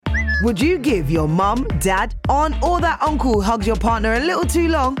Would you give your mum, dad, aunt or that uncle who hugs your partner a little too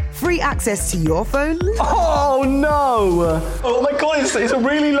long free access to your phone? Oh no! Oh my god, it's a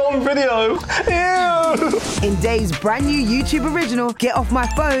really long video. Ew! In Dave's brand new YouTube original, Get Off My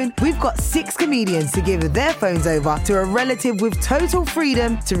Phone, we've got 6 comedians to give their phones over to a relative with total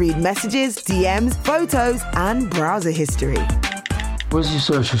freedom to read messages, DMs, photos and browser history. Where's your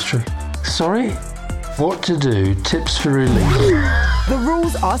search history? Sorry? What to do, tips for relief. The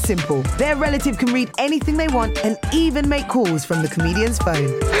rules are simple. Their relative can read anything they want and even make calls from the comedian's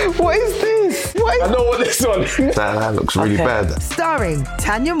phone. What is this? I know what this one is. That looks really bad. Starring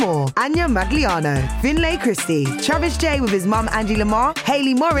Tanya Moore, Anya Magliano, Finlay Christie, Travis J with his mum Angie Lamar,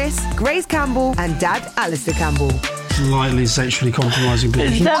 Hayley Morris, Grace Campbell and dad Alistair Campbell. Slightly sexually compromising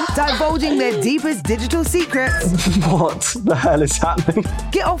people. Divulging their deepest digital secrets. What the hell is happening?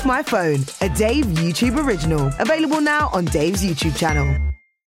 Get Off My Phone, a Dave YouTube original. Available now on Dave's YouTube channel.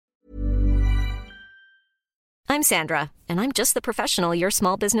 I'm Sandra, and I'm just the professional your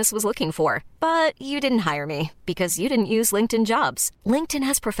small business was looking for. But you didn't hire me because you didn't use LinkedIn Jobs. LinkedIn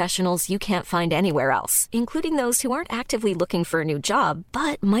has professionals you can't find anywhere else, including those who aren't actively looking for a new job,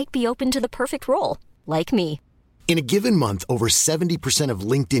 but might be open to the perfect role, like me. In a given month, over 70% of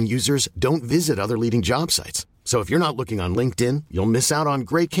LinkedIn users don't visit other leading job sites. So if you're not looking on LinkedIn, you'll miss out on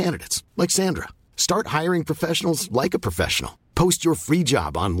great candidates like Sandra. Start hiring professionals like a professional. Post your free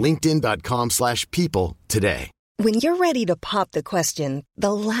job on linkedin.com/people today. When you're ready to pop the question,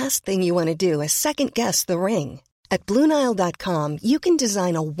 the last thing you want to do is second-guess the ring. At BlueNile.com, you can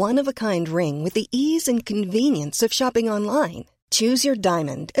design a one-of-a-kind ring with the ease and convenience of shopping online. Choose your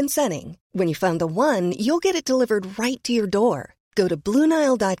diamond and setting. When you find the one, you'll get it delivered right to your door. Go to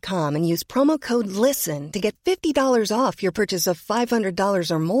BlueNile.com and use promo code LISTEN to get $50 off your purchase of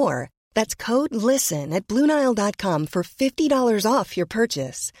 $500 or more. That's code LISTEN at BlueNile.com for $50 off your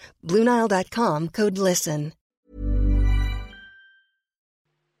purchase. BlueNile.com, code LISTEN.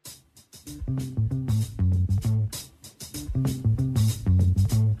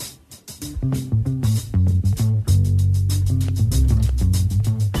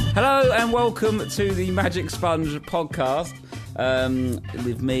 Hello and welcome to the Magic Sponge podcast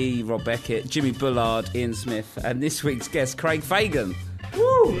with me, Rob Beckett, Jimmy Bullard, Ian Smith, and this week's guest, Craig Fagan.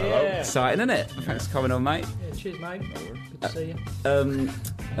 Woo! Yeah. Exciting, isn't it? Thanks for coming on, mate. Yeah, cheers, mate. Good to see you.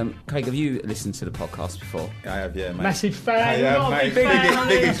 Craig, have you listened to the podcast before? I have, yeah, mate. Massive fan. Not a big fan.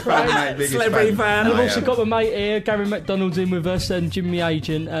 Biggest fan, mate. Biggest Celebrity fan. And I've also got my mate here, Gary McDonald's, in with us, and Jimmy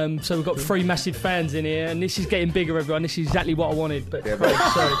Agent. So we've got 3 massive fans in here, and this is getting bigger, everyone. This is exactly what I wanted. But Yeah, Craig,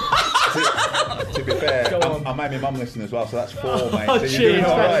 sorry. To be fair, Go on. I made my mum listen as well, so that's 4, mate. Oh, So you're cheers. doing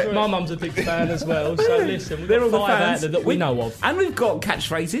all right. My mum's a big fan as well. So listen, we've They're got all the 5 out fans there that we know of. And we've got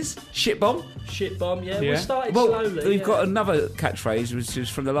catchphrases. Shit bomb. Shit bomb, yeah. Yeah. We started Well, slowly. we've yeah. got another catchphrase, which was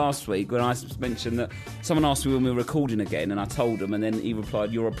from the last week when I mentioned that someone asked me when we were recording again, and I told him, and then he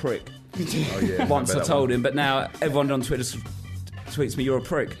replied, "You're a prick." Oh, yeah, Once I that told one. him, but now everyone on Twitter tweets me, "You're a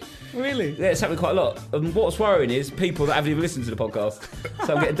prick." Really? Yeah, it's happening quite a lot. And what's worrying is people that haven't even listened to the podcast.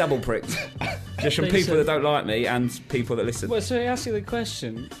 So I'm getting double pricked. Just from people that don't like me and people that listen. Well, so he asked you the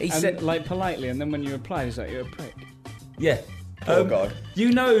question, He and, said- like politely, and then when you reply, he's like, "You're a prick." Yeah. Oh, God.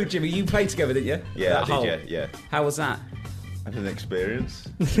 You know, Jimmy, you played together, didn't you? Yeah, That I whole- did, yeah. How was that? It was an experience.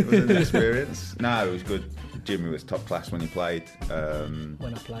 It was an experience. No, it was good. Jimmy was top class when he played. When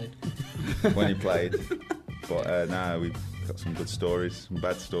I played. When he played. But no, we've got some good stories, some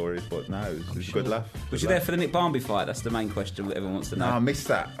bad stories, but no, it was a good laugh. Was you there for the Nick Barnby fight? That's the main question that everyone wants to know. No, I missed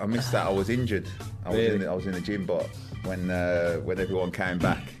that. I was injured. Really? I was in the gym, but when everyone came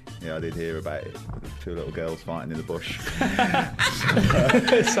back, yeah, I did hear about it. 2 little girls fighting in the bush. Say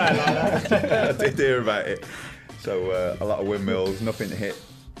like that. I did hear about it. So a lot of windmills, nothing to hit.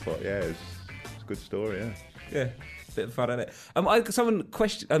 But yeah, it's a good story, yeah. Yeah. Bit of fun, isn't it? Someone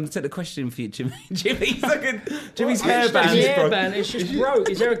sent a question for you, Jimmy. Jimmy's hairband broke. It's just broke.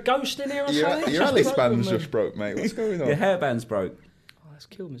 Is there a ghost in here or something? Your Alice band's just broke, mate. What's going on? Your hairband's broke. Oh, that's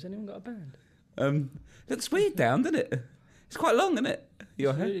killed me. Has anyone got a band? Looks weird down, doesn't it? It's quite long, isn't it? Your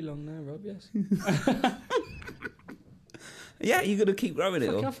It's hair? really long now, Rob, yes. Yeah, you're going to keep growing it.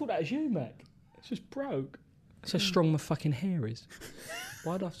 Fucking, Or? I thought that was you, Mac. It's just broke. That's how strong my fucking hair is.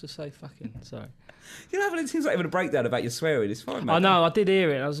 Why'd I have to say fucking? Sorry. You're having, it seems like having a breakdown about your swearing. It's fine, mate. I know, I did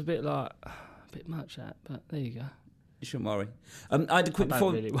hear it. I was a bit like, a bit much that, but there you go. You shouldn't worry. I had a quick I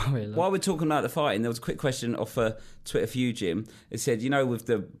before. don't really worry a lot. While we're talking about the fighting, there was a quick question off Twitter for you, Jim. It said, you know, with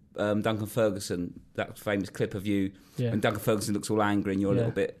the Duncan Ferguson, that famous clip of you, Yeah. and Duncan Ferguson looks all angry and you're a Yeah.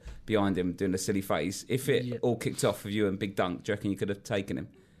 little bit behind him doing a silly face. If it all kicked off with you and Big Dunk, do you reckon you could have taken him?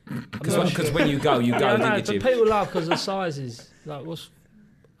 Because when you go, Yeah, I know, don't you, but Jim? people laugh because of sizes. Like,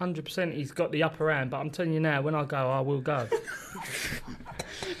 100% he's got the upper hand, but I'm telling you now, when I go, I will go.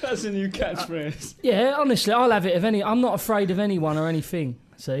 That's a new catchphrase. Yeah, honestly, I'll have it of any. I'm not afraid of anyone or anything,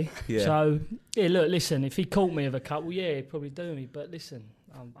 see? Yeah. So, yeah, look, listen, if he caught me with a couple, yeah, he'd probably do me, but listen,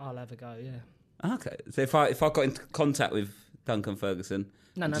 I'll have a go, yeah. Okay. So if I got into contact with Duncan Ferguson...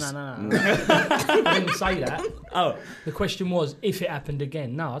 No. I didn't say that. Oh. The question was, if it happened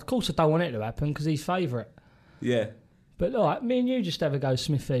again. No, of course I don't want it to happen, because he's favourite. Yeah. But, like, me and you just have a go,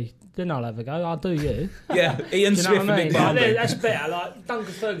 Smithy. Then I'll have a go. I'll do you. Yeah, Ian Do you know Smith what I and mean? Mick Barnby. Like, that's better. Like,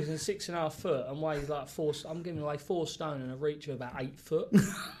 Duncan Ferguson, 6.5 foot, and weighs like 4... I'm giving away 4 stone and a reach of about 8 foot.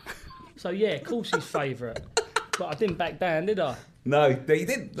 So, yeah, of course he's favourite. But I didn't back down, did I? No, you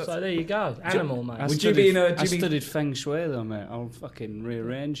didn't. So there you go. Animal, mate. I studied Feng Shui, though, mate. I'll fucking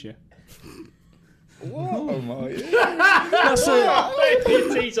rearrange you. What? Oh my! That's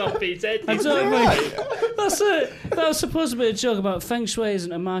it. He's off his head. That's it. That was supposed to be a joke about Feng Shui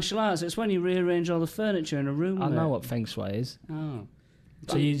isn't a martial arts. It's when you rearrange all the furniture in a room. I know what Feng Shui is. Oh.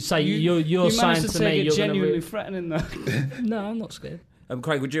 So you say you're saying to me you're genuinely threatening that? No, I'm not scared.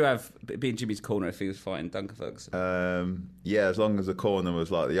 Craig, would you be in Jimmy's corner if he was fighting Duncan Ferguson? Yeah, as long as the corner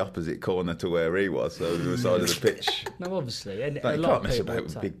was like the opposite corner to where he was, so the side of the pitch. No, obviously. You can't mess about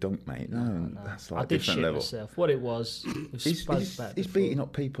with Big Dunk, mate. No. That's like I a did different shit level. myself. What it was He's beating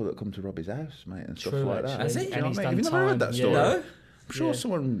up people that come to rob his house, mate, and stuff like that. Has he? Do you know And what I he's mean? Have you done never heard time, that yeah. story? No. I'm sure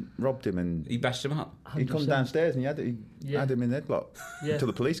someone robbed him and He bashed him up. he come downstairs and he had him in the headlock until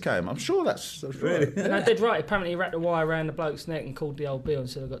the police came. I'm sure that's really. And I did right. Apparently, he wrapped the wire around the bloke's neck and called the old bill and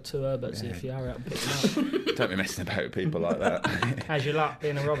said, I've got 2 Herberts here if you hurry up and pick them up. Don't be messing about with people like that. How's your luck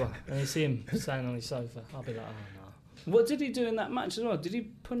being a robber? And you see him standing on his sofa. I'll be like, oh no. What did he do in that match as well? Did he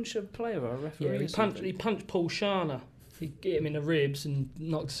punch a player or a referee? Yeah, he punched Paul Sharner. He hit him in the ribs and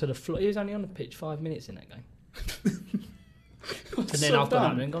knocked to the floor. He was only on the pitch 5 minutes in that game. And then I've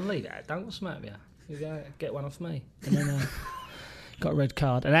gone up and gone, leave that. Don't what's the matter with you? You go, get one off me. And then got a red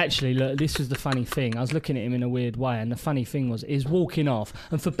card. And actually, look, this was the funny thing. I was looking at him in a weird way, and the funny thing was, he's walking off,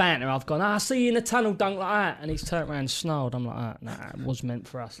 and for banter, I've gone, I see you in the tunnel, Dunk, like that. And he's turned around and snarled. I'm like, nah, it was meant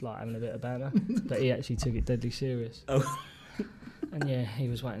for us, like having a bit of banter. But he actually took it deadly serious. Oh. And yeah, he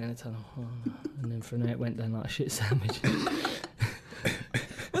was waiting in the tunnel. Oh, and then from there, it went down like a shit sandwich.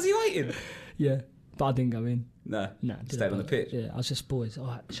 Was he waiting? Yeah. But I didn't go in. No. Stayed on the pitch. Yeah, I was just boys. All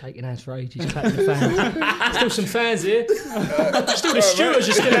right, shaking hands for ages, clapping the fans. Still some fans here. Still the stewards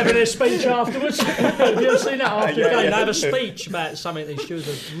are still having their speech afterwards. Have you ever seen that after the game? They have a speech about something. These stewards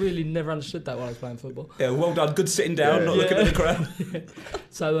have really never understood that while I was playing football. Yeah, well done. Good sitting down, not looking at the crowd.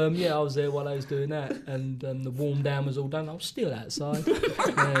 So I was there while I was doing that, and the warm down was all done. I was still outside.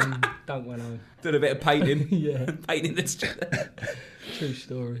 Dunk went home. Did a bit of painting. Yeah, painting this. True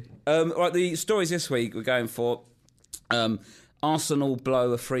story. Right, the stories this week we're going for. Arsenal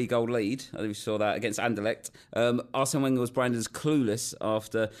blow a 3-goal lead. I think we saw that against Anderlecht. Arsene Wenger was branded as clueless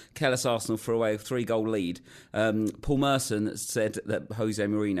after careless Arsenal threw away a 3-goal lead. Paul Merson said that Jose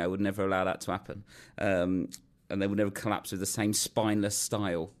Mourinho would never allow that to happen, and they would never collapse with the same spineless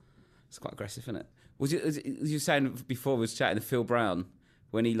style. It's quite aggressive, isn't it? Was you saying before we was chatting to Phil Brown,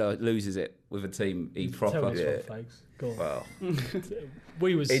 when he loses it with a team, he proper. Tell us what, folks. Go on.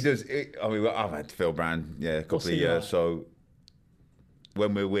 Well, He does. I've had Phil Brown, a couple of years. Like? So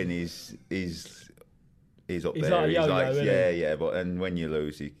when we win, he's up there. Like he's yo-yo, like, isn't he? But and when you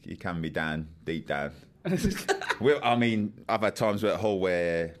lose, he can be down, deep down. I've had times at Hull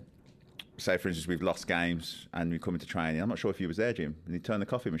where, say for instance, we've lost games and we come into training. I'm not sure if you was there, Jim, and he turned the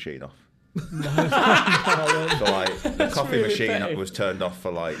coffee machine off. No. So the coffee really machine petty. was turned off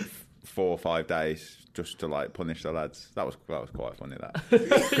for 4 or 5 days just to punish the lads. That was quite funny, that,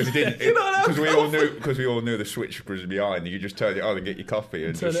 because he didn't, because we all knew the switch was behind. You just turn it on and get your coffee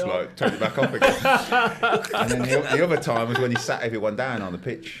and turn it back off again. And then the other time was when he sat everyone down on the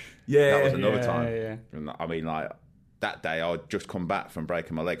pitch. Yeah, that was another time. Yeah. And that day I'd just come back from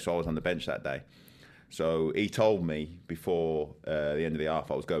breaking my leg, so I was on the bench that day. So he told me before the end of the half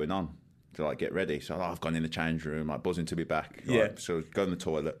I was going on to get ready. So I've gone in the change room, buzzing to be back. So go in the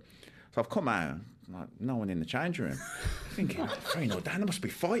toilet. So I've come out, no one in the change room. Thinking, 3-0 down, there must be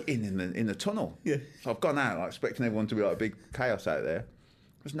fighting in the tunnel. Yeah. So I've gone out, expecting everyone to be a big chaos out there.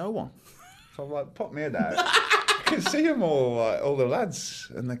 There's no one. So I've popped my head out. I can see them all the lads,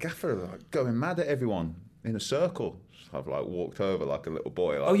 and the gaffer going mad at everyone in a circle. So I've walked over like a little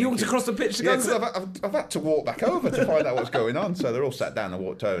boy. You walked across the pitch to go? Yeah, because I've had to walk back over to find out what's going on. So they're all sat down and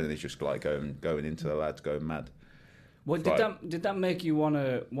walked over, and he's just going into the lads, going mad. What did that make you want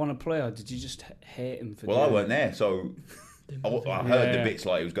to play, or did you just hate him for? Well, I weren't there, so I heard the bits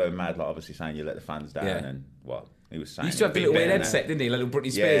he was going mad, obviously saying you let the fans down, and He was saying. He used to have the little weird headset, didn't he? Like little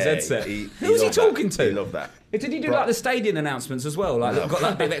Britney Spears headset. Who was he talking to? He loved that. Did he do like the stadium announcements as well? Like got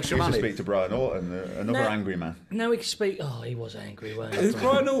that bit of extra money. He used to speak to Brian Orton, another angry man. No, he could speak. Oh, he was angry, wasn't he? Who's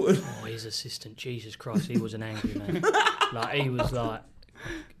Brian Orton? Oh, his assistant. Jesus Christ, he was an angry man. Like he was like.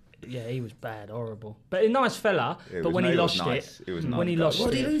 Yeah, he was bad, horrible, but a nice fella. But when he lost it, when he lost it,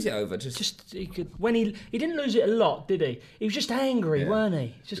 what did he lose it over? Just he could. When he didn't lose it a lot, did he? He was just angry, weren't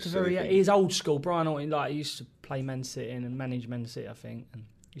he? Just a very. He's old school, Brian Orton. Like he used to play Man City and manage Man City, I think, and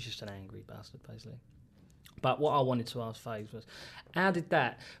he's just an angry bastard, basically. But what I wanted to ask Fags was, how did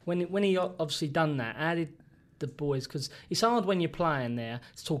that when he obviously done that? How did the boys? Because it's hard when you're playing there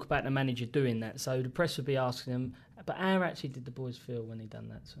to talk about the manager doing that. So the press would be asking them. But how actually did the boys feel when he done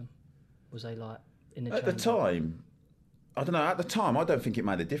that to them? Was they like in the At the time, I don't know. At the time, I don't think it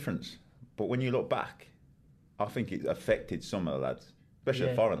made a difference. But when you look back, I think it affected some of the lads, especially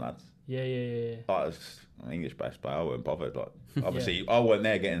the foreign lads. Yeah. I was an English-based player. I weren't bothered. Like, obviously, I weren't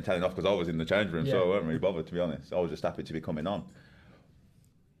there getting telling off because I was in the change room, so I weren't really bothered, to be honest. I was just happy to be coming on.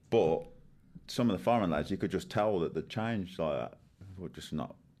 But some of the foreign lads, you could just tell that the change, like, were just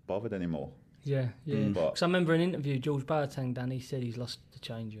not bothered anymore. Yeah. Because I remember an interview George Boateng done. He said he's lost the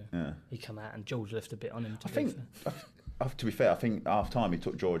changer. Yeah. He come out and George left a bit on him. To be fair, I think half time he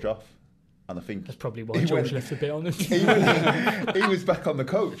took George off, and I think that's probably why George left a bit on him. He was back on the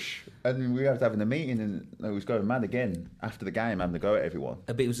coach, and we were having a meeting, and he was going mad again after the game, having to go at everyone.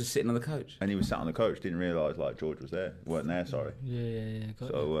 But he was just sitting on the coach, and he was sat on the coach. Didn't realise like George was there, weren't there. Sorry. Yeah.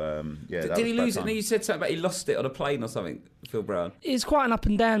 So did he lose it? And you said something about he lost it on a plane or something. Phil Brown. He's quite an up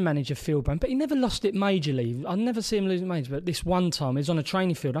and down manager, Phil Brown, but he never lost it majorly. I never see him losing major. But this one time, he was on a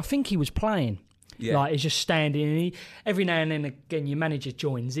training field. I think he was playing. Yeah. Like he's just standing, and every now and then again, your manager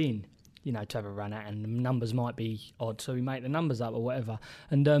joins in. You know, to have a run out, and the numbers might be odd, so we make the numbers up or whatever.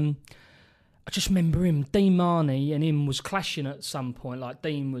 And I just remember him, Dean Marnie and him was clashing at some point. Like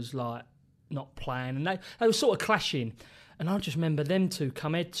Dean was like not playing, and they were sort of clashing. And I just remember them two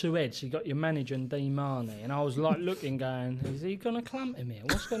come head to head. So you got your manager and Dean Marnie, and I was like looking, going, "Is he going to clump him here?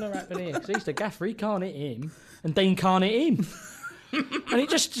 What's going to happen here?" Because he's the gaffer, he can't hit him, and Dean can't hit him. And it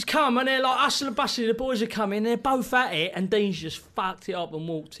just come, and they're like hustling and bustling. The boys are coming, they're both at it, and Dean's just fucked it up and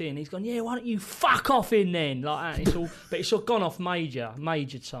walked in. He's gone, yeah, why don't you fuck off in then, like that. But it's all gone off major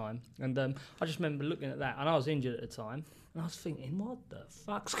time. And I just remember looking at that, and I was injured at the time, and I was thinking, what the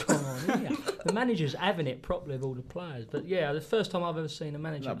fuck's going on here? The manager's having it properly with all the players. But yeah, the first time I've ever seen a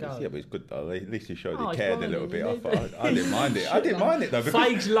manager go. Yeah, but it's good though. At least he showed he cared a little bit. I didn't mind it. I didn't mind it though.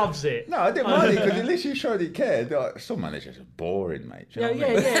 Fags loves it. No, I didn't mind it because at least he showed he cared. Like, some managers are boring, mate. Yeah. Look,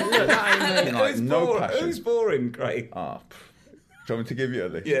 that ain't like, no passion. Who's boring, Craig? Do you want me to give you a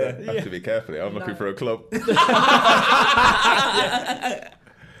list? Yeah. I have to be careful. I'm looking for a club. No,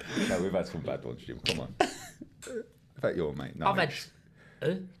 we've had some bad ones, Jim. Come on. I bet you're, mate. I've had...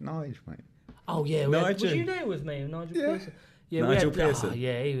 Nige, mate. Oh, yeah. Was you there with me, Nigel Pearson? Yeah, Nigel Pearson. Oh,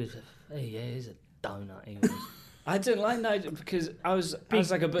 yeah, he's a donut. He was. I didn't like Nigel because I was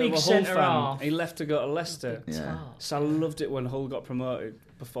like a bit of a Hull fan. Half. He left to go to Leicester. Yeah. So I loved it when Hull got promoted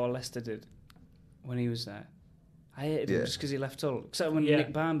before Leicester did, when he was there. I hated him just because he left Hull. Except when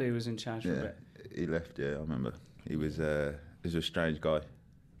Nick Barmby was in charge for a bit. He left, I remember. He was a strange guy.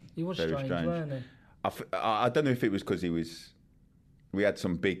 He was strange, weren't he? I don't know if it was because we had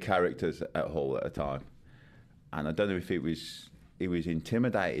some big characters at Hull at the time, and I don't know if he was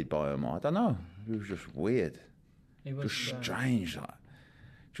intimidated by them. I don't know. He was just weird. He was just strange, like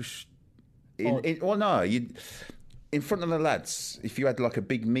just. In front of the lads, if you had like a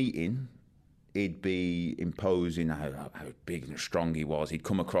big meeting, he'd be imposing how big and strong he was. He'd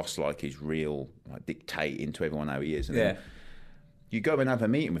come across like he's real, like dictating to everyone how he is. And then you go and have a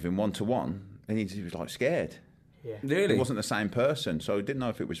meeting with him one-to-one, and he was like scared. Yeah. Really? He wasn't the same person, so I didn't know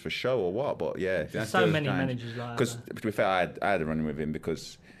if it was for show or what, but yeah. There's so many managers like that. Because, to be fair, I had a run with him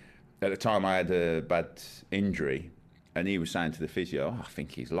because at the time I had a bad injury, and he was saying to the physio, I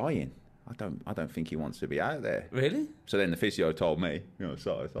think he's lying. I don't think he wants to be out there. Really? So then the physio told me,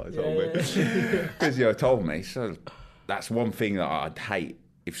 Physio told me, so that's one thing that I'd hate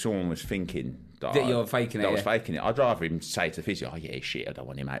if someone was thinking that you're faking it. I was faking it. I'd rather him say to the physio, shit, I don't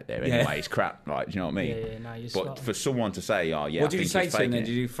want him out there anyway, he's crap. Like, do you know what I mean? Yeah, no, you're But smart. for someone to say, what did you say to him then?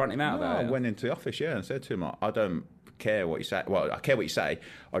 Did you front him out about it? I went into the office, and said to him, I don't care what you say. Well, I care what you say.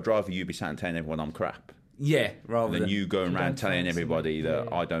 I'd rather you be sat and telling everyone I'm crap. Yeah, rather than you going around telling everybody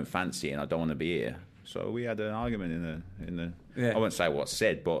that I don't fancy it and I don't want to be here. So we had an argument in the. I won't say what's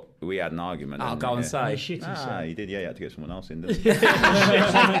said, but we had an argument. I'll go and say. You did. Yeah, you had to get someone else in, didn't you?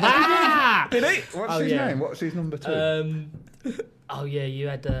 Did he? What's his name? What's his number 2? You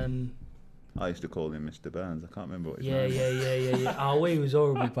had I used to call him Mr. Burns. I can't remember what his Yeah. Oh, he was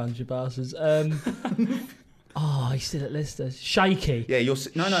horrible bunch of bastards. He's still at Leicester. Shaky. Yeah, no,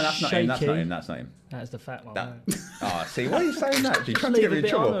 that's not him. That's not him. That's the fat one. See, why are you saying that? You're trying to get me in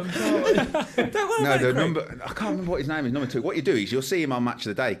trouble. The number. I can't remember what his name is. Number 2. What you do is you'll see him on Match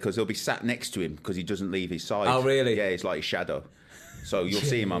of the Day because he'll be sat next to him because he doesn't leave his side. Oh, really? Yeah, he's like his shadow. So you'll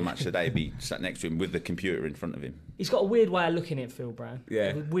see him on Match of the Day, be sat next to him with the computer in front of him. He's got a weird way of looking at Phil Brown.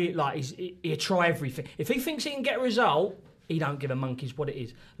 Yeah. Weird, like he'll try everything. If he thinks he can get a result, he don't give a monkey's what it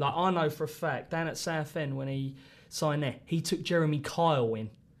is. Like I know for a fact, down at Southend when he signed there, he took Jeremy Kyle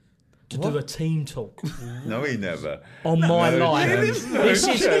in to do a team talk. No, he never. On my life. This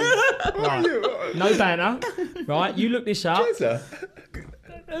is right. No banner. Right, you look this up.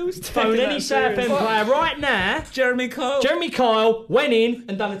 Phone any Southend player right now. Jeremy Kyle went in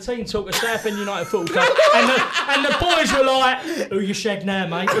and done a team talk at Southend United Football Club, and the boys were like, "Who you shag now,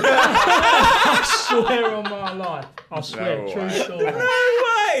 mate?" I swear on my life. I swear, true story. No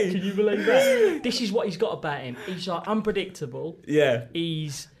way! Can you believe that? This is what he's got about him. He's like unpredictable. Yeah.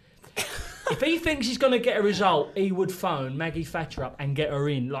 If he thinks he's going to get a result, he would phone Maggie Thatcher up and get her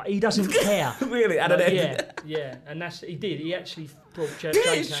in. Like, he doesn't care. Really? Yeah. And he did. He actually brought Jake.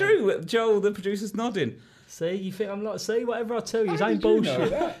 Yeah, it's true. Joel, the producer's nodding. See, you think I'm like, whatever I tell you, it ain't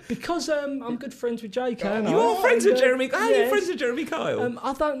bullshit. Because I'm good friends with Jake. You're friends with Jeremy Kyle? How are you friends with Jeremy Kyle?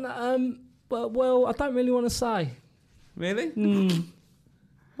 I don't, well, I don't really want to say. Really?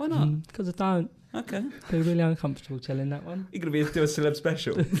 Why not? Because I don't. Okay. Be really uncomfortable telling that one. You're going to do a celeb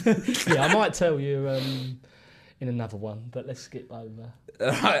special. Yeah, I might tell you in another one, but let's skip over.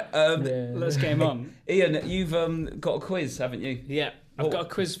 Right, let's get him on. Ian, you've got a quiz, haven't you? Yeah, I've got a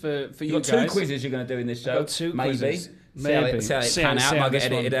quiz for you guys. You've got 2 quizzes you're going to do in this show. I've got 2 quizzes. Maybe. See how it pan out, might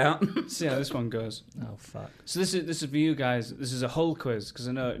get edited out. See how this one goes. Oh, fuck. So this is for you guys. This is a Hull quiz, because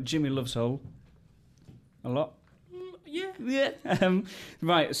I know Jimmy loves Hull a lot. Yeah.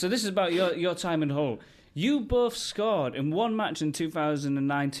 Right, so this is about your time in Hull. You both scored in one match in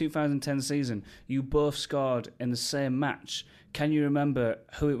 2009-2010 season. You both scored in the same match. Can you remember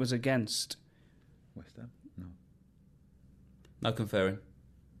who it was against? West Ham? No. No conferring.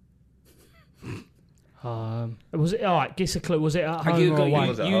 Was it all right? Guess a clue. Was it at home or away?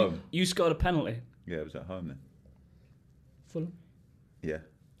 Was at home. You scored a penalty. Yeah, it was at home then. Fulham. Yeah.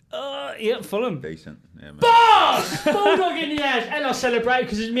 Yeah, Fulham. Decent. Yeah, Boss! Bulldog in the ass. And I celebrate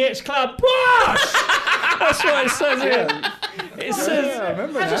because it's my ex-club. Boss! That's what it says here. It says... I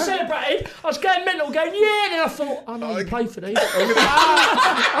remember As I celebrated, I was going mental, going, yeah, and then I thought, I know you play for these. All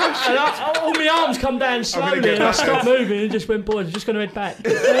my arms come down slowly and I stopped moving and just went, boys, I'm just going to head back.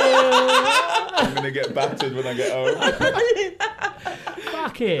 I'm going to get battered when I get home.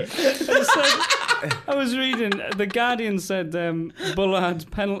 Fuck it. I was reading, The Guardian said Bullard's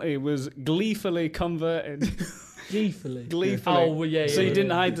penalty was gleefully converted. Gleefully? Gleefully. Oh, well, yeah. So you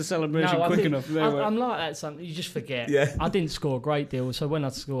didn't hide the celebration quick enough. I'm like that, something you just forget. Yeah. I didn't score a great deal, so when I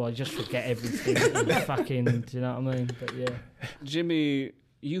score, I just forget everything. Fucking, do you know what I mean? But yeah. Jimmy,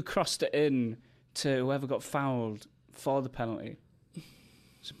 you crossed it in to whoever got fouled for the penalty.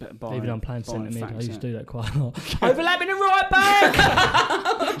 It's a bit of boring. Even I'm playing centre mid, I used to do that quite a lot. Yeah. Overlapping the right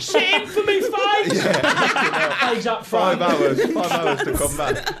back! Sit in for me, face! Yeah. He's up front. 5 hours to come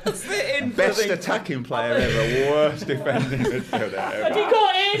back. Best attacking player ever, worst defending midfielder ever. Have you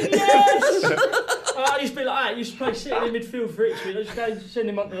got in? Yes! I used to be like that. I used to play sitting in midfield for Ipswich. I just go send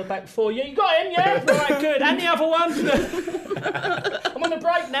him onto the back 4. Yeah, you got him, yeah? Right, good. And the other one. I'm on the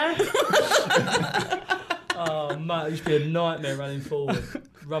break now. Oh, mate, it used to be a nightmare running forward.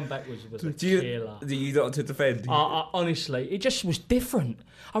 Run backwards was a killer. Do you not to defend? Honestly, it just was different.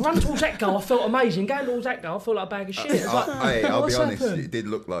 I ran towards that goal, I felt amazing. Going towards that goal, I felt like a bag of shit. I'll be honest, happened? it did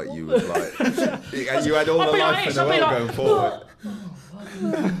look like you was like... you had all the life in the world going forward.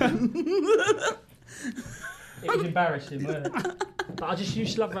 It was embarrassing, wasn't it? But I just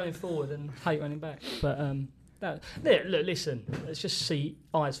used to love running forward and hate running back. But look, listen, let's just see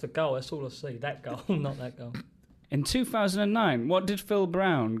eyes for goal. That's all I see. That goal, not that goal. In 2009, what did Phil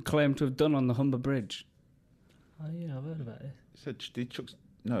Brown claim to have done on the Humber Bridge? Oh yeah, I've heard about it.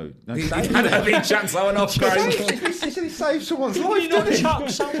 No. He had a big chuck someone off, Craig. He said he saved someone's life, Did he not chuck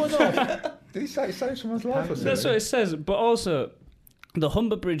someone off? Did he say he saved someone's life or something? That's what it says, but also... The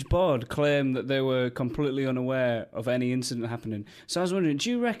Humber Bridge board claimed that they were completely unaware of any incident happening. So I was wondering, do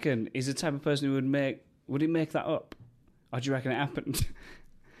you reckon he's the type of person who would he make that up? Or do you reckon it happened?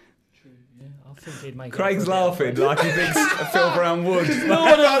 Yeah, I think he'd make Craig's laughing like he thinks Phil Brown would.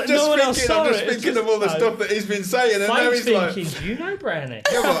 I'm just thinking of all the stuff that he's been saying, and now he's like... do you know Brownie?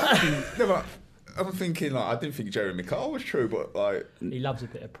 No, but I'm thinking, like, I didn't think Jeremy Kyle was true, but, like... He loves a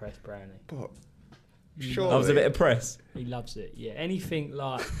bit of press, Brownie. But, surely... Loves a bit of press. He loves it, yeah. Anything,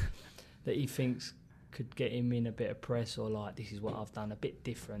 like, that he thinks could get him in a bit of press or, like, this is what I've done, a bit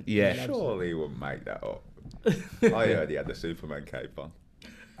different. Yeah. Surely he wouldn't make that up. I heard he had the Superman cape on.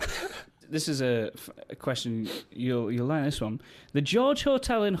 This is a question, you'll like this one. The George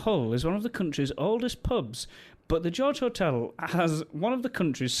Hotel in Hull is one of the country's oldest pubs, but the George Hotel has one of the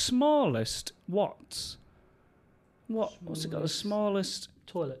country's smallest what's? What's it got? The smallest...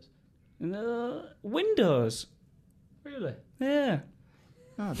 Toilets. Windows. Really? Yeah.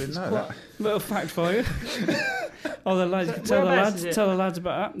 Oh, I didn't know that. Little fact for you. Oh, the lads, tell the lads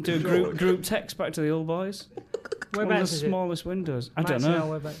about that. Do a group text back to the old boys. One of the smallest windows. I don't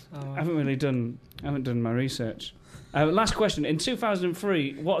know. I haven't done my research. Last question. In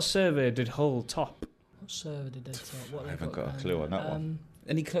 2003, what survey did Hull top? What survey did they top? I haven't got a clue on that one.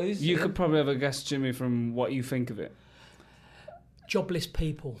 Any clues? You could probably have a guess, Jimmy, from what you think of it. Jobless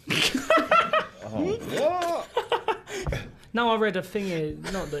people. What? No, I read a thing here.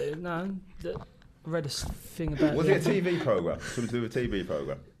 I read a thing about... Was it a TV programme? Something to do with a TV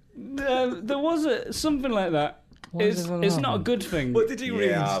programme? There was something like that. It's not a good thing. What did you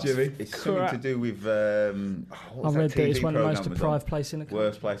read, Jimmy? It's something to do with... I read that it's one of the most deprived places in the country.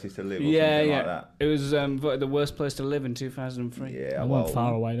 Worst places to live or something like that. It was voted the worst place to live in 2003. Yeah, I went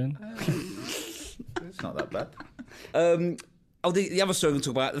far away then. It's not that bad. The other story we'll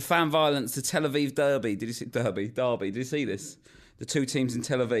talk about, the fan violence, the Tel Aviv Derby. Did you see Derby? Did you see this? The two teams in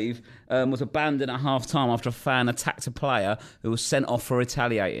Tel Aviv was abandoned at half-time after a fan attacked a player who was sent off for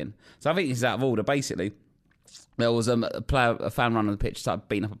retaliating. So I think it's out of order, basically. There was a fan running on the pitch, started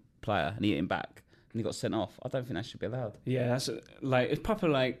beating up a player, and he hit him back, and he got sent off. I don't think that should be allowed. Yeah, that's it's proper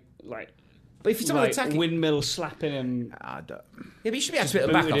like. But if you're someone attacking, windmill slapping him. I don't. Yeah, but you should be able to hit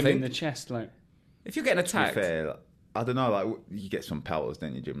the back. I think in the chest, like. If you're getting attacked, to be fair, I don't know. Like you get some pelters,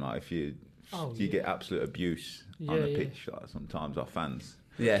 don't you, Jim? Like if you get absolute abuse on the pitch, like sometimes our fans.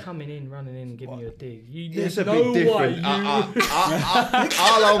 Yeah. Coming in, running in, and giving you a dig. It's a bit different. I'll hold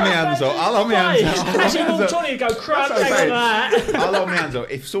my hands up. I'll hold my hands up. As he walked on, he'd go, crap, take that. I'll hold my hands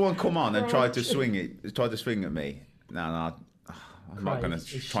up. If someone come on and tried to swing at me, no, I'm not going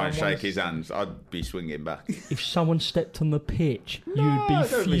to try and shake his hands. I'd be swinging back. If someone stepped on the pitch, you'd be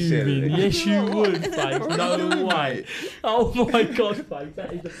fuming. Yes, you would, Fagan. No way. Oh my God, Fagan,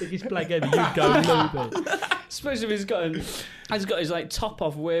 that is the biggest blag ever. You'd go looping. Especially if he's got his like top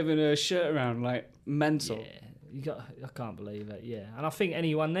off, waving a shirt around like mental. Yeah, I can't believe it. Yeah, and I think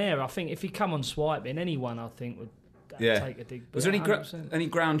anyone there. I think if he come on swiping, anyone I think would take a dig. Was there any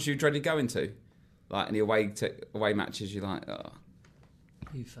grounds you dreaded going to, like any away matches? You like? Oh.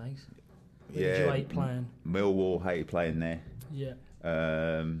 You face. Where did you hate playing? Millwall hated playing there. Yeah.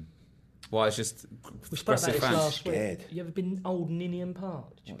 Well, it's just we spoke about this last week. You ever been Old Ninian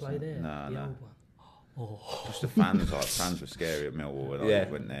Park? Did you play there? No. Old one. Oh. Just the fans. Like fans were scary at Millwall when I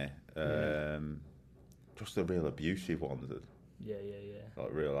went there. Just the real abusive ones. Yeah. Like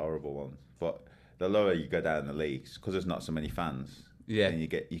real horrible ones. But the lower you go down the leagues, because there's not so many fans. Yeah. And you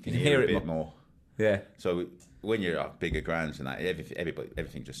can hear a bit more. Yeah. So when you're at bigger grounds and that,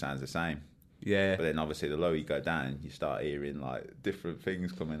 everything just sounds the same. Yeah. But then obviously the lower you go down, you start hearing like different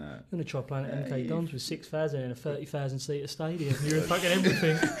things coming out. I'm going to try playing at MK Dons with 6,000 in a 30,000 seater stadium. You're in fucking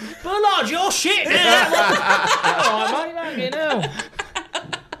everything. Bullard, you're shit now. Alright, mate, hell.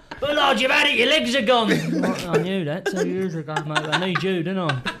 Bullard, you've had it, your legs are gone. I knew that 2 years ago, mate. I need you, didn't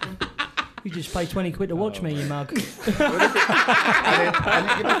I? You just pay 20 quid to watch me, you mug. And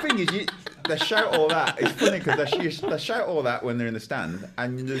the thing is, they shout all that. It's funny because they shout all that when they're in the stand,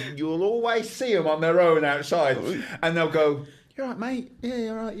 and you'll always see them on their own outside, and they'll go, "You're right, mate. Yeah,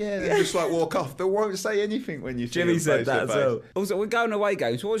 you're right. Yeah." They just like walk off. They won't say anything when you see Jimmy them said face that to as face. well. Also, we're going away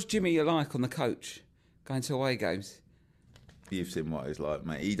games. What was Jimmy like on the coach going to away games? You've seen what he's like,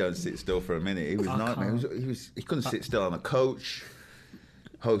 mate. He don't sit still for a minute. He was nightmare. He couldn't sit still on a coach.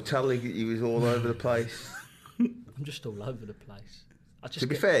 Hotel, he was all over the place. I'm just all over the place. To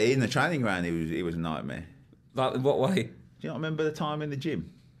be fair, in the training ground, he was a nightmare. Like in what way? Do you not remember the time in the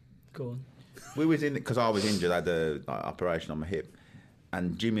gym? Go on. We was in because I was injured. I had an operation on my hip,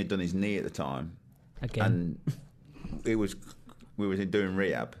 and Jimmy had done his knee at the time. Again. And we was doing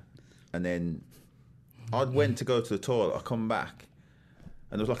rehab, and then I went to go to the toilet. I come back,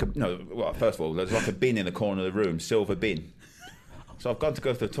 and there was first of all, there was like a bin in the corner of the room, silver bin. So I've gone to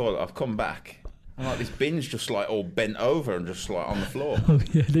go to the toilet. I've come back, and like this bin's just like all bent over and just like on the floor. Oh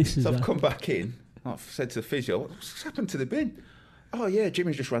yeah, this is. So I've come back in. I've said to the physio, "What's happened to the bin?" "Oh yeah,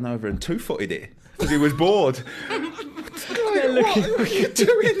 Jimmy's just ran over and two-footed it because he was bored." What are you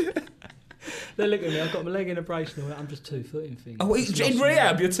doing? They look at me, I've got my leg in a brace and all that. I'm just 2-footing things. Oh, in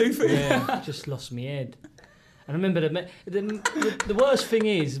rehab, you're 2-footing? Yeah, just lost my head. And I remember the worst thing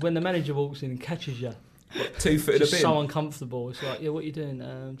is when the manager walks in and catches you. 2-footed a bit. So uncomfortable. It's like, yeah, what are you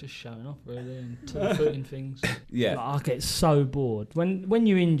doing? Just showing off, really, and 2-footing things. Yeah. Like, I get so bored. When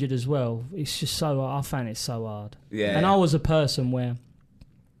you're injured as well, it's just so, I found it so hard. Yeah. And I was a person where,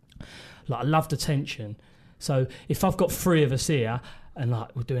 like, I loved attention. So if I've got 3 of us here, and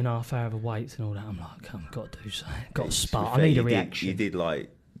like we're doing half hour of weights and all that, I'm like, I've got to do something. Got to spark. I need a reaction. You did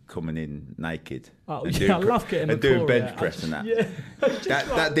like coming in naked. Oh yeah, I love getting and doing bench press and that. Yeah,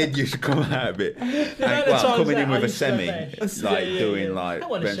 that did used to come out a bit. Well, coming in with a semi, like doing like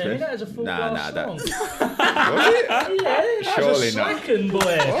bench press. That was a full glass song. Was it? Yeah, surely that was a not. slacken, boy.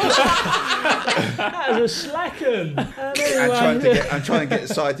 That was a slacken. I'm trying to get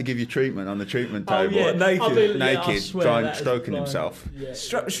Side to give you treatment on the treatment table. Yeah, naked, trying stroking himself. Yeah.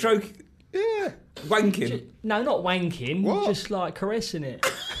 Stroke. Yeah. Wanking. No, not wanking. What? Just like caressing it.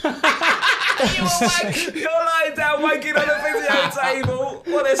 You're lying down wanking on the physio table.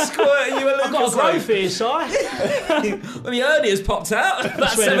 What a squirt you were looking I've got a growth here, Si. When the hernia's popped out.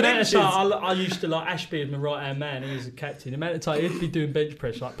 That's the 7 amount of inches. time I used to like Ashby as my right hand man. He was the captain. The amount of time he'd be doing bench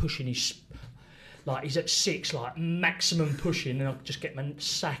press, like pushing his. Like he's at 6, like maximum pushing, and I'll just get my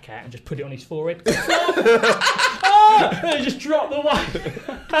sack out and just put it on his forehead. And just drop the weight.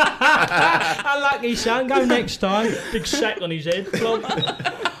 Unlucky son, go next time. Big sack on his head.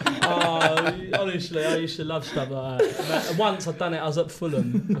 Honestly, I used to love stuff like that. Once I'd done it, I was at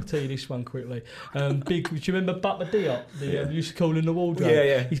Fulham. I'll tell you this one quickly. Do you remember Butler Diop? The used to call in the wardrobe.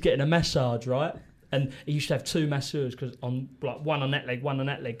 Yeah. He's getting a massage, right? And he used to have 2 masseurs, cause one on that leg,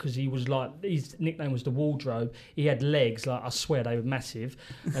 because he was like, his nickname was the wardrobe. He had legs, like I swear they were massive.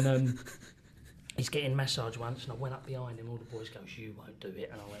 And he's getting massage once, and I went up behind him. All the boys goes, "You won't do it,"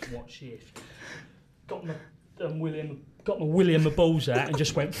 and I went, "Watch this." Got my William the balls out and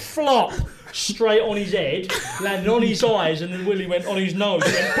just went flop straight on his head, landed on his eyes, and then Willie went on his nose.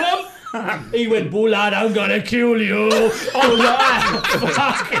 He went plump. He went, "Bullard, I'm gonna kill you." I was like,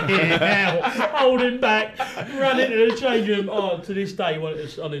 fucking hell. Hold him back, run into the change room. Oh, to this day, he wanted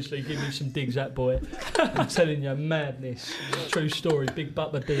to honestly give me some digs, that boy. I'm telling you, madness. True story, big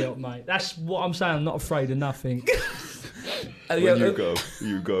Butler Diop, mate. That's what I'm saying, I'm not afraid of nothing. When you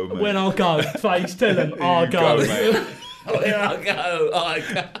go, mate. When I go, face, tell him, I'll go. When I go.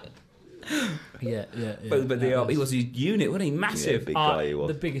 Yeah. But he was a unit, wasn't he? Massive. Yeah, big guy he was.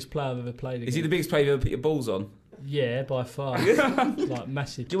 The biggest player I've ever played against. Is he the biggest player you've ever put your balls on? Yeah, by far. Like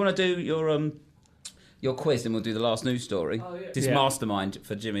massive. Do you want to do your quiz, and we'll do the last news story? Oh, yeah. This mastermind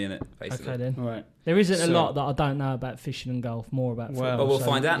for Jimmy, innit? Basically. Okay then. All right. There isn't a lot that I don't know about fishing and golf. More about football. Well, we'll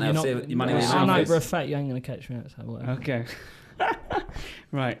find out now. See your money in I know your for a fact you ain't going to catch me out. So whatever. Okay.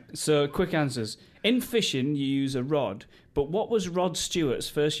 Right. So, quick answers. In fishing, you use a rod. But what was Rod Stewart's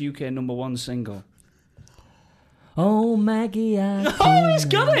first UK #1 single? Oh, Maggie, Oh, he's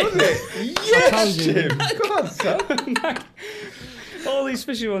got it! Yes, Jim. Come on, son. All these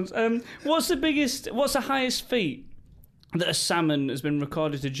fishing ones. What's the highest feet that a salmon has been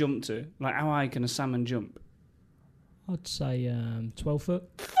recorded to jump to? Like, how high can a salmon jump? I'd say 12 foot.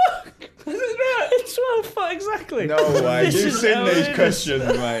 It's 12 foot, exactly. No way. You've seen these questions,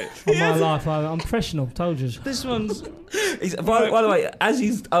 mate. On my life, I'm professional, told you. This one's... By the way, as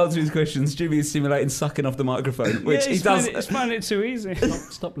he's answering his questions, Jimmy is simulating sucking off the microphone, which he does. He's finding it too easy.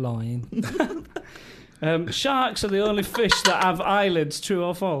 Stop lying. Sharks are the only fish that have eyelids, true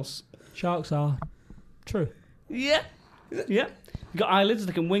or false? Sharks are true. Yeah. You've got eyelids,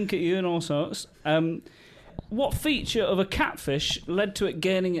 they can wink at you and all sorts. What feature of a catfish led to it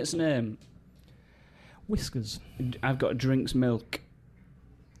gaining its name? Whiskers. I've got drinks milk.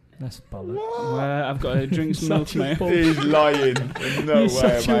 That's bollocks. I've got a drinks milk, mate. He's lying. No way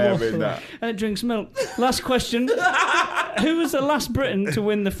am I having that. It drinks milk. Last question. Who was the last Briton to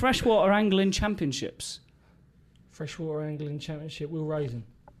win the freshwater angling championships? Freshwater angling championship, Will Raisin.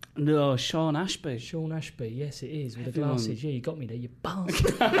 No, Sean Ashby. Sean Ashby, yes it is, with the glasses. Yeah, you got me there, you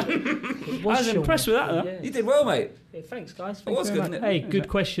bastard. I was impressed with that, though. Yeah. You did well, mate. Yeah, thanks, guys. It was good, much. wasn't it? Hey, good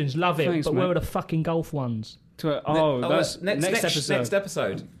questions, love it. Thanks, but mate. where are the fucking golf ones? That's next episode. Next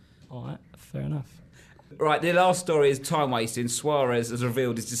episode. All right, fair enough. Right, the last story is time wasting. Suarez has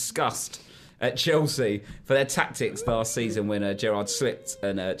revealed his disgust at Chelsea for their tactics last season when Gerrard slipped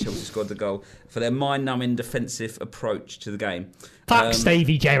and Chelsea scored the goal for their mind-numbing defensive approach to the game. Fuck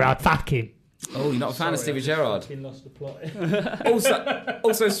Stevie Gerrard, fuck him. Oh, you're not a fan of Steven Gerrard? Lost the plot.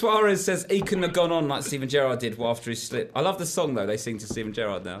 also, Suarez says he couldn't have gone on like Steven Gerrard did after his slip. I love the song though. They sing to Steven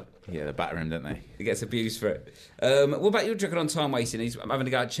Gerrard now. Yeah, they batter him, don't they? He gets abused for it. What about you, drinking on time wasting? He's having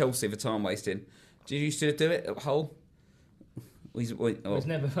to go at Chelsea for time wasting. Did you used to do it at Hull? He's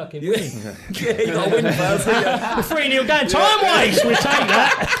never fucking winning. Yeah, you got to win first. The 3-0 down. Time waste. We take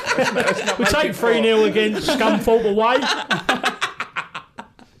that. We take 3-0 against Scunthorpe away.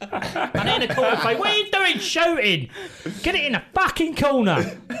 And in the corner, what are you doing shooting? Get it in the fucking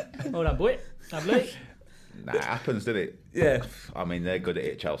corner. Hold on, boy. Lovely. Nah, it happens, doesn't it? Yeah. I mean, they're good at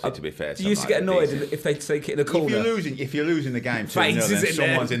it, Chelsea, to be fair. You used to get annoyed if they take it in the corner. If you're losing the game 2-0 and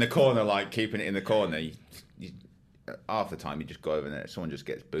someone's in the corner, like keeping it in the corner, half the time you just go over there, someone just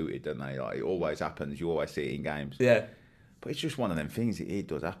gets booted, don't they? Like, it always happens. You always see it in games. Yeah. But it's just one of them things. It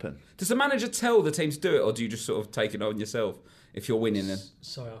does happen. Does the manager tell the team to do it, or do you just sort of take it on yourself if you're winning then?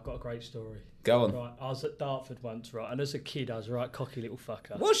 Sorry, I've got a great story. Go on. Right, I was at Dartford once, right, and as a kid I was a right cocky little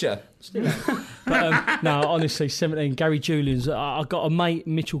fucker. Was you? Still am. But no, honestly, 17, Gary Julian's, I got a mate,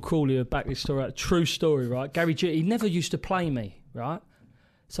 Mitchell Crawley, who backed this story up. True story, right? Gary Julian, he never used to play me, right?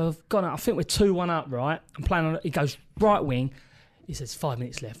 So I've gone out, I think we're 2-1 up, right? I'm playing on it, he goes, right wing. He says, 5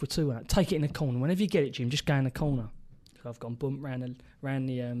 minutes left, we're 2-1 up. Take it in the corner. Whenever you get it, Jim, just go in the corner. So I've gone boom, ran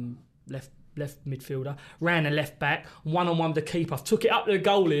the left midfielder, ran the left back, one-on-one with the keeper. I've took it up to the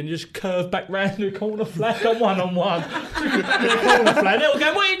goalie and just curved back round the corner flag on one-on-one. Took it back to the corner flag. They're all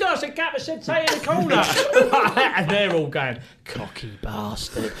going, what are you doing? I said, Cap, I said, take it in the corner. And they're all going, cocky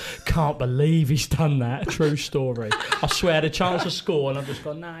bastard. Can't believe he's done that. True story. I swear I had a chance to score and I've just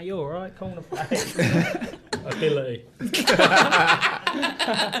gone, nah, you're all right, corner flag. Ability.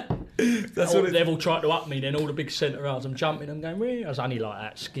 That's what they've all tried to up me. Then all the big centre halves, I'm jumping, I'm going, really? I was only like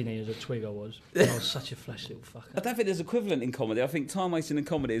that skinny as a twig. I was such a flash little fucker. I don't think there's equivalent in comedy. I think time wasting in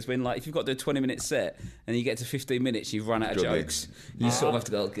comedy is when, like, if you've got to do a 20-minute set and you get to 15 minutes, you've run out of jokes. You sort of have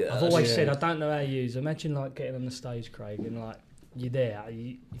to go. Oh, I've always said I don't know how you use. Imagine like getting on the stage, Craig, and like you're there,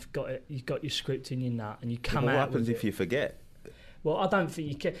 you've got your script in your nut, and you come out. What happens if you forget? Well, I don't think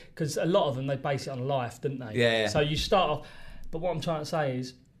you can, because a lot of them, they base it on life, don't they? Yeah. So you start off, but what I'm trying to say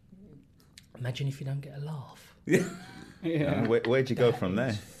is, imagine if you don't get a laugh. Yeah. Where'd you go from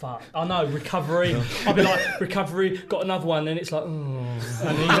there? Fuck. I know, recovery. I'll be like, recovery, got another one, then it's like, and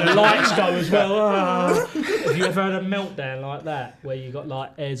then the lights go as well. Have you ever had a meltdown like that, where you got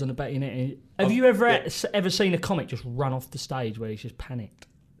like hairs on the back of your neck? Have you ever seen a comic just run off the stage where he's just panicked?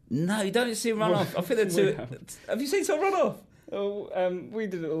 No, you don't see him run off. I think they're too. Have you seen someone run off? Oh, we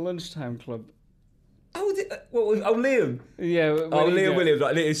did it at the lunchtime club. Oh, Liam. Yeah. Liam Williams.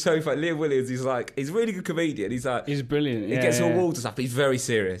 Like, it's so funny. Liam Williams. He's a really good comedian. He's brilliant. He gets all walls and stuff. But he's very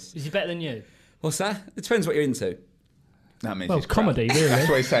serious. Is he better than you? What's that? It depends what you're into. That means well, comedy, really. That's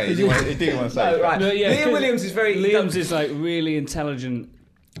what he's saying. He didn't want to say. No, right. No, yeah, Liam Williams is very. Liam's is like really intelligent.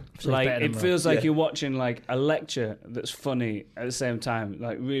 So like it feels like Yeah. you're watching like a lecture that's funny at the same time.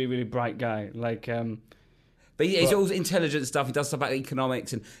 Like really, really bright guy. Like. But he's all intelligent stuff. He does stuff about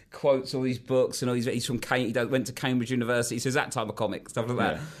economics and quotes all these books and all these. He's from went to Cambridge University. So he's that type of comic stuff like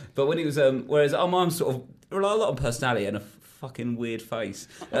that. Yeah. But when he was, whereas I'm sort of a lot of personality and a fucking weird face.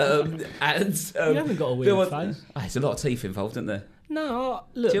 And you haven't got a weird face. There's a lot of teeth involved, isn't there? No,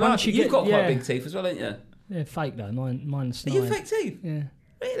 look. You've got quite big teeth as well, haven't you? Yeah, fake though. Mine's Are you fake teeth? Yeah.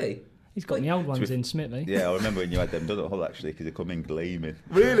 Really? He's got the old ones in Smithy. Yeah, I remember when you had them done at Hull actually, because they come in gleaming.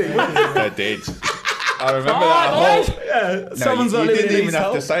 Really? They did. I remember that whole. Yeah. No, Someone's you didn't even have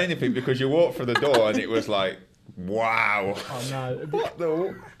hole. to say anything because you walked through the door and it was like, wow. Oh no. What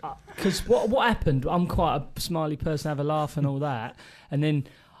the? Because what happened? I'm quite a smiley person, have a laugh and all that, and then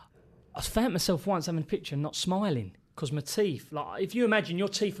I found myself once having a picture and not smiling because my teeth. Like if you imagine your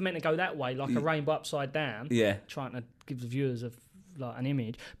teeth are meant to go that way, like a rainbow upside down. Yeah. Trying to give the viewers like an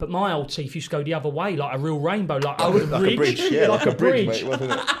image, but my old teeth used to go the other way, like a real rainbow, like a bridge. Yeah, like a bridge, mate, bridge.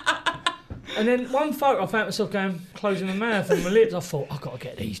 wasn't it? And then one photo, I found myself closing my mouth and my lips. I thought, I've got to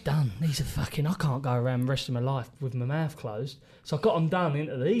get these done. These are fucking, I can't go around the rest of my life with my mouth closed. So I got them done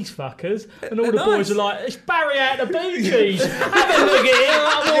into these fuckers. And all the boys are like, it's Barry out of the Bee Gees. Have a look at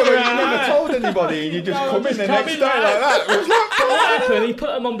him. You never told anybody and you just come in the next day like that. It was like, what happened? He put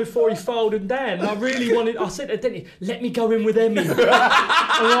them on before he filed them down. And I really wanted, I said to the dentist, let me go in with them in. And they were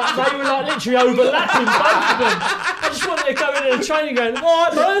like literally overlapping, both of them. I just wanted to go into the training going, all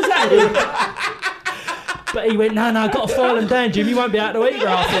right, boys, but he went, no, I've got to file them down, Jim. You won't be able to eat for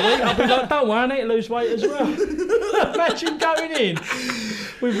half a week. I'll be like, don't worry, I need to lose weight as well. Imagine going in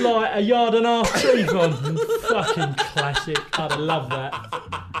with like 1.5 yards teeth on. Fucking classic. I'd have loved that.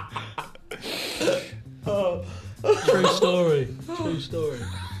 True story. True story.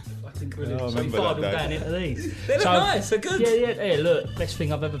 fucking brilliant. Oh, I So we remember thought I'd that be day. going into these. They look nice, they're good. Yeah, look, best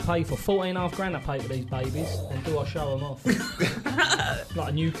thing I've ever paid for. 14.5 grand I paid for these babies, and do I show them off? Like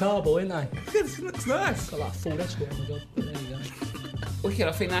a new car, boy, isn't they? It looks nice. Got like a full escort on the god, but there you go. Wicked,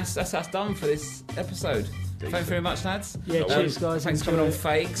 I think that's us done for this episode. Thank you very much, lads. Yeah, cheers, guys. Thanks for coming on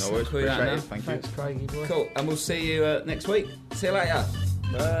Fags. No worries, Put that appreciate now. it. Thank you. Thanks, Craigie, boy. Cool, and we'll see you next week. See you later.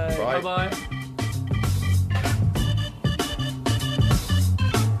 Bye. Bye-bye.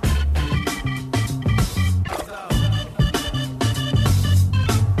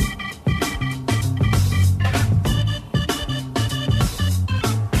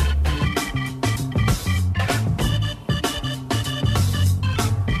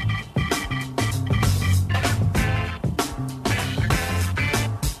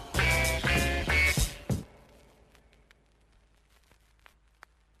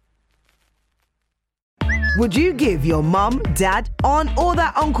 Would you give your mum, dad, aunt, or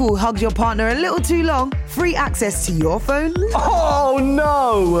that uncle who hugs your partner a little too long free access to your phone? Oh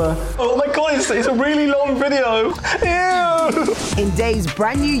no! Oh my god, it's a really long video. Ew! In Dave's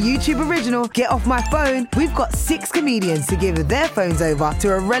brand new YouTube original, Get Off My Phone, we've got 6 comedians to give their phones over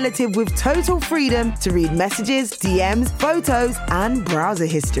to a relative with total freedom to read messages, DMs, photos, and browser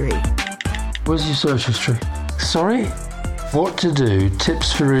history. Where's your search history? Sorry? What to do,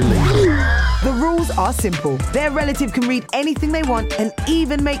 tips for relief. The rules are simple. Their relative can read anything they want and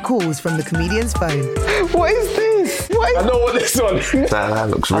even make calls from the comedian's phone. What is this? I know what this one is. That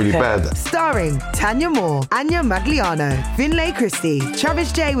looks really bad. Starring Tanya Moore, Anya Magliano, Finlay Christie,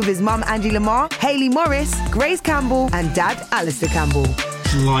 Travis J with his mum Angie Lamar, Hayley Morris, Grace Campbell, and dad Alistair Campbell.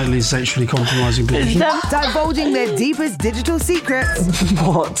 Slightly sexually compromising people. Divulging their deepest digital secrets.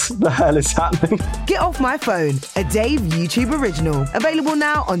 What the hell is happening? Get Off My Phone, a Dave YouTube original. Available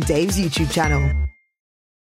now on Dave's YouTube channel.